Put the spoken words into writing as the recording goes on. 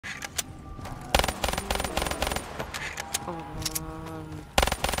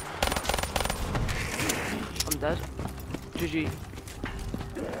dead. GG.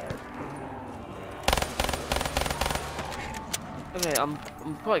 Okay, I'm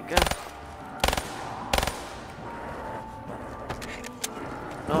quite good.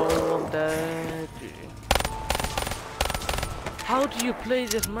 No, I'm dead. How do you play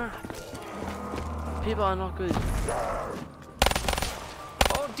this map? People are not good.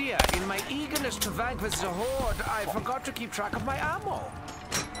 Oh dear, in my eagerness to vanquish the horde, I forgot to keep track of my ammo.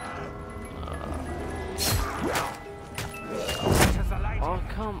 Oh,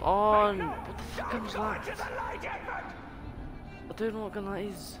 come on. What the fuck comes that? I don't know what gun that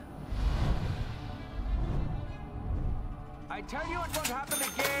is. I tell you it won't happen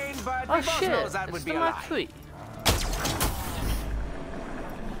again, but Oh we both shit, know that it's would the be a Mark lie. 3.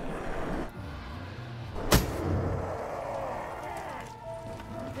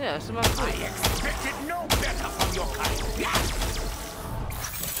 Yeah, it's the Mark 3. I expected no better from your kind.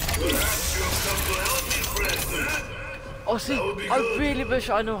 Perhaps you'll come to help me, friend, huh? Oh, see, I really wish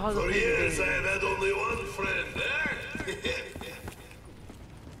I know how to For play the years game. I've had only one friend, eh?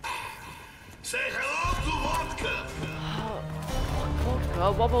 Say hello to vodka!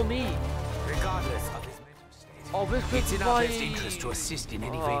 Vodka? What about me? Regardless of his mental state, Oh, it's in our best interest to assist in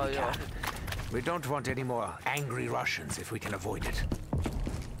any way we yeah. can. We don't want any more angry Russians if we can avoid it.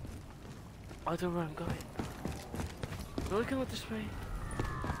 I don't know where I'm going. Do I come out this way?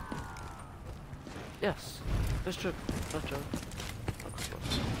 Yes, that's true. Not true.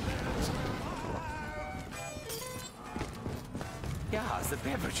 Yeah, the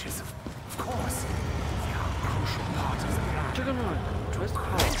beverages, of course. They are a crucial part of the plan. Juggernaut, where's the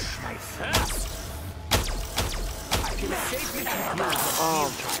power? Quench my thirst. I can safely conclude that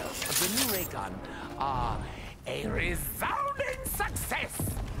field trials of the new ray gun are a resounding success.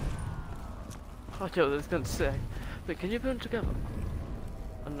 I know what I was going to say. Wait, can you put them together?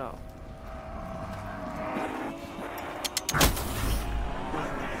 Oh, no.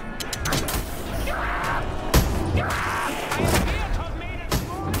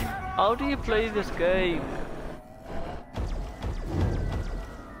 How do you play this game?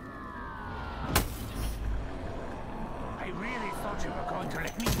 I really thought you were going to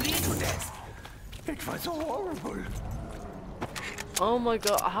let me bleed to death. It was horrible. Oh my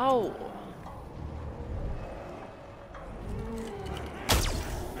god, how?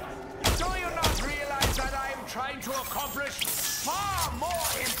 Do you not realize that I am trying to accomplish far more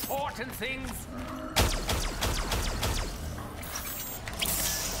important things?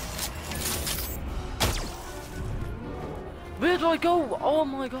 Where do I go? Oh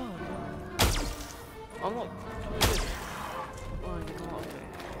my god. I'm not doing this. Oh, I did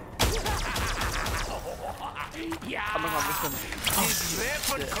not. Yeah. Oh my god, this one. This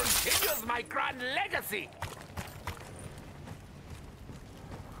weapon continues my grand legacy.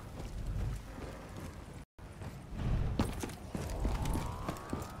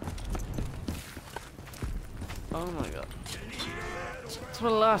 Oh my god. It's my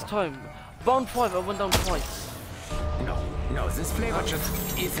last time. Round 5, I went down twice. No, this flavor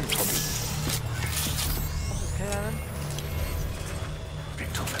just isn't for me. Okay, Alan.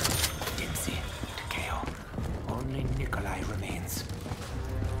 Richtofen, Dempsey, Takeo. Only Nikolai remains.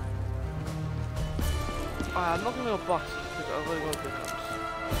 I'm not gonna go box because I've already got good ones.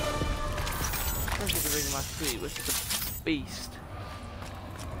 Especially the Ring Match 3, which is a beast.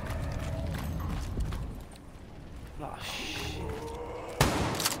 Oh shit.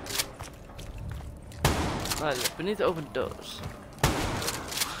 Right, look, we need to open doors.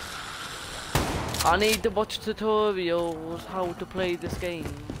 I need to watch tutorials how to play this game.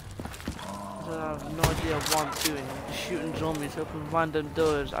 I have no idea what I'm doing. I'm just shooting zombies, open random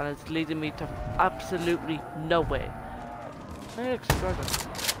doors, and it's leading me to absolutely nowhere. Hey, look, it's a dragon.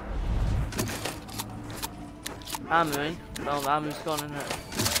 Ammo, no, the ammo's gone in there.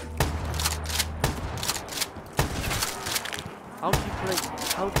 How do you play?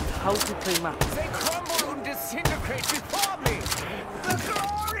 How do you play maps? They crumble and disintegrate before me. The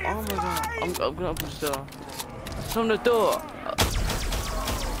glory Oh my god! I'm gonna open the door. It's on the door.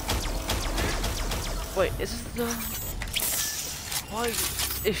 Wait, is this the door? Why?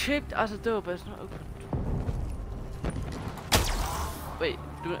 It's shaped as a door, but it's not open. Wait,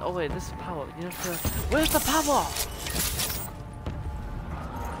 oh wait, this is power. You have to. Where's the power?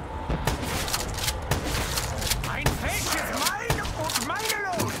 Mein Feld is mine und mine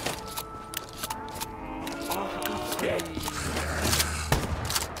alone. Oh, for God's sake.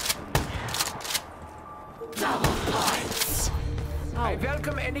 Double points. Ow. I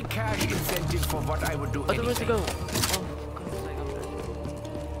welcome any cash incentive for what I would do I don't know where to anything. go. Oh, for God's sake, I'm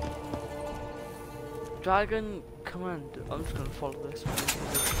dead. Dragon command. I'm just gonna follow this.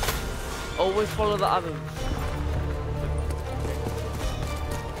 Always follow the arrows.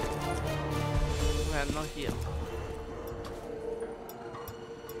 Okay, I'm not here.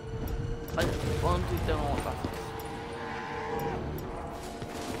 I honestly don't know what that is.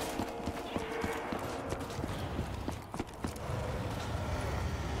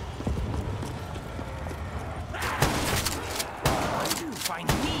 Why do you find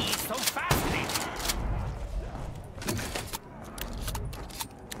me so fascinating?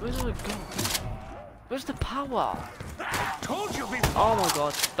 Where do I go? Where's the power? Told you before. Oh my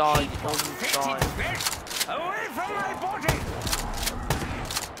god, die, almost die. Fish, away from my body!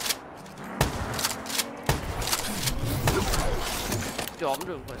 Yo, I'm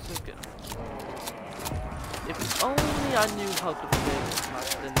doing quite so good. If only I knew how to play this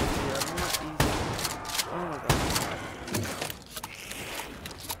match, then it would be a lot easier. Oh my god.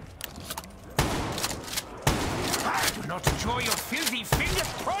 I do not enjoy your filthy fingers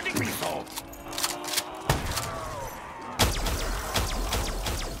prodding me so.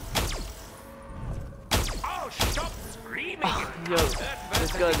 Oh, stop screaming! Oh, yo,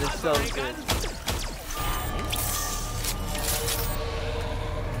 this gun is so good.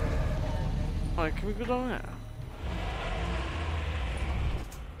 Alright, can we go down there?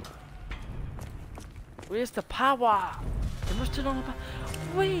 Where's the power? They must have known about.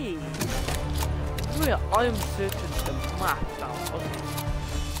 Wait! Wait, I am certain the map now. Okay.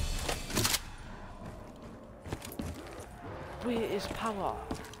 Where is power?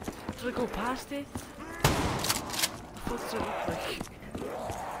 Did I go past it? What's it look like?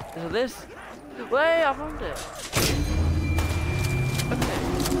 Is it this? Wait, I found it! Okay.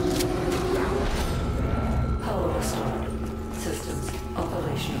 Power restored. Systems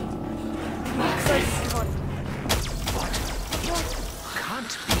operational. Access. What?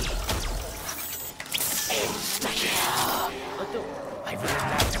 Can't be. I don't. I've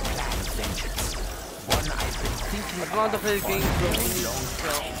realized a plan of vengeance. One I've been thinking I'd rather play the game for a long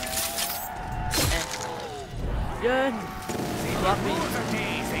time. Yeah. Flappy.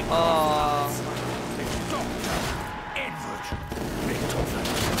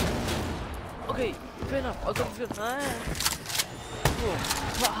 Okay, fair enough. I got this gun. Cool.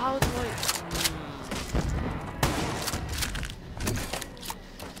 But how do I?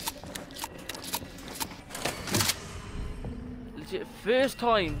 Legit, first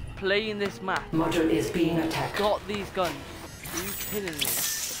time playing this map. Module is being attacked. Got these guns. Are you kidding me?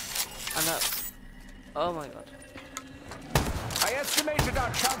 And that. Oh my god. I estimated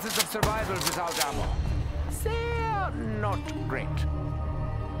our chances of survival without ammo. They're not great.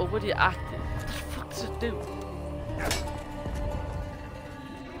 Already active. What the fuck does it do?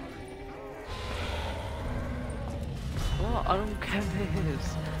 What? I don't get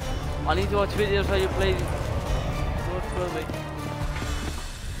this. I need to watch videos how you play Gorod Krovi.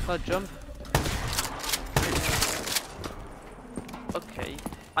 How to jump. Okay.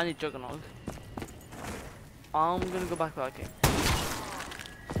 I need Juggernaut. I'm gonna go back to that game.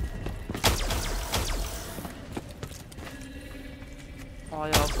 Oh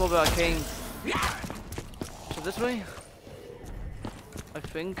yeah, I'll go back to King. So this way? I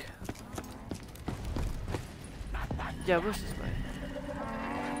think. Yeah, where's this way?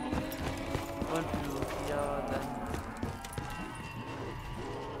 One, two, yeah, then.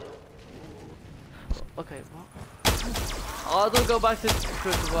 Okay, what? Oh, don't go back to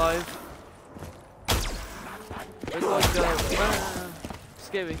survive. Where do I go?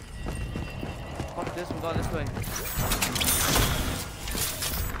 Scary. Fuck this, I'm going this way.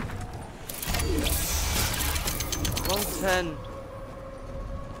 $110.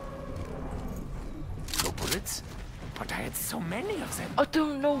 No bullets? But I had so many of them. I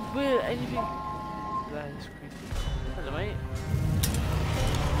don't know where anything. That is creepy. Hello, mate.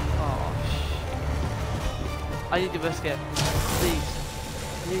 Oh, shit. I need to investigate. Please.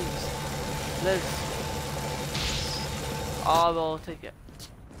 Please. Let's. I will take it.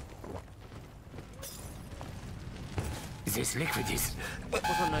 This liquid is... What's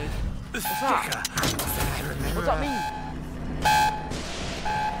that noise? What's that? What's that mean?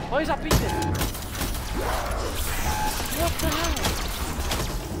 Why is that beeping? What the hell?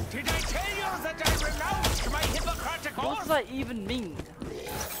 Did I tell you that I renounced my Hippocratic What oath? does that even mean?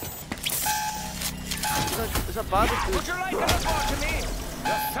 Is that bad or Would good? you like a lobotomy?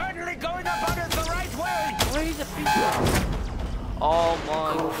 You're certainly going about it the right way. Why is it beeping? Oh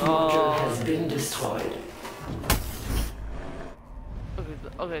my Core module god. has been destroyed.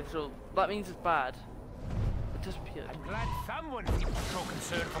 Okay, so that means it's bad. It disappeared. I'm glad someone seems so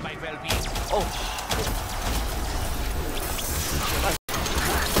concerned for my well-being. Oh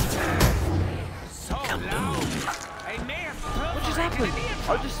So loud. I may have what just happened?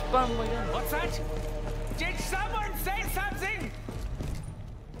 I just spammed my gun. What's that? Did someone say something?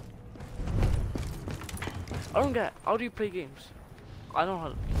 I don't get. How do you play games? I know how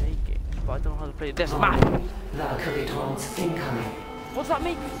to play games, but I don't know how to play this map. Valkyrie taunts incoming. What's that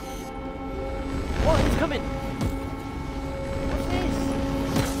mean? What is coming? What's this?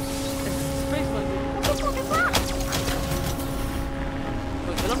 It's space monkey. What the fuck is that?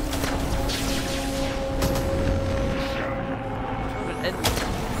 Go kill him. An enemy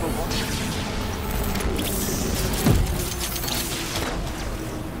robot.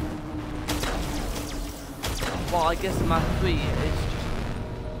 Well, I guess map 3 is just.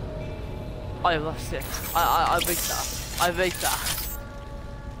 I lost it. I break that. I break that.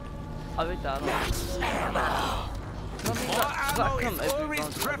 I break that. More ammo is always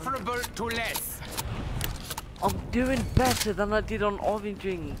preferable to less. I'm doing better than I did on orange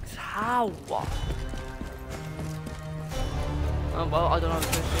rings. How? Well, I don't know how to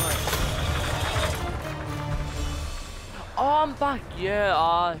play it. Oh, I'm back.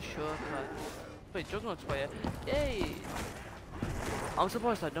 Yeah, sure. Wait, Juggernaut's player. Yay! I'm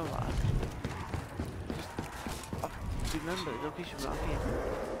surprised I know that. Just remember the location of that game.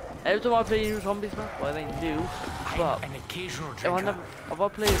 Every time I play new zombies map, well, they new, but An occasional if I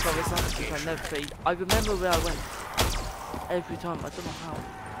play a zombie map, which I never played, I remember where I went. Every time, I don't know how.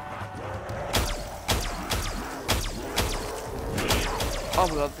 Oh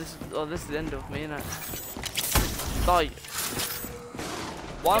my god, this is the end of me, innit? Die.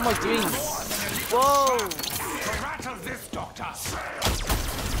 Why am I green? Whoa! To rattle this, Doctor. I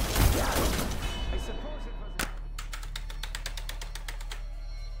suppose it was.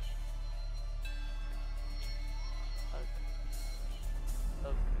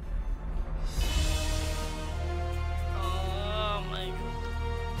 Oh my god.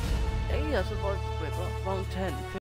 Hey, I suppose. Wait, round 10.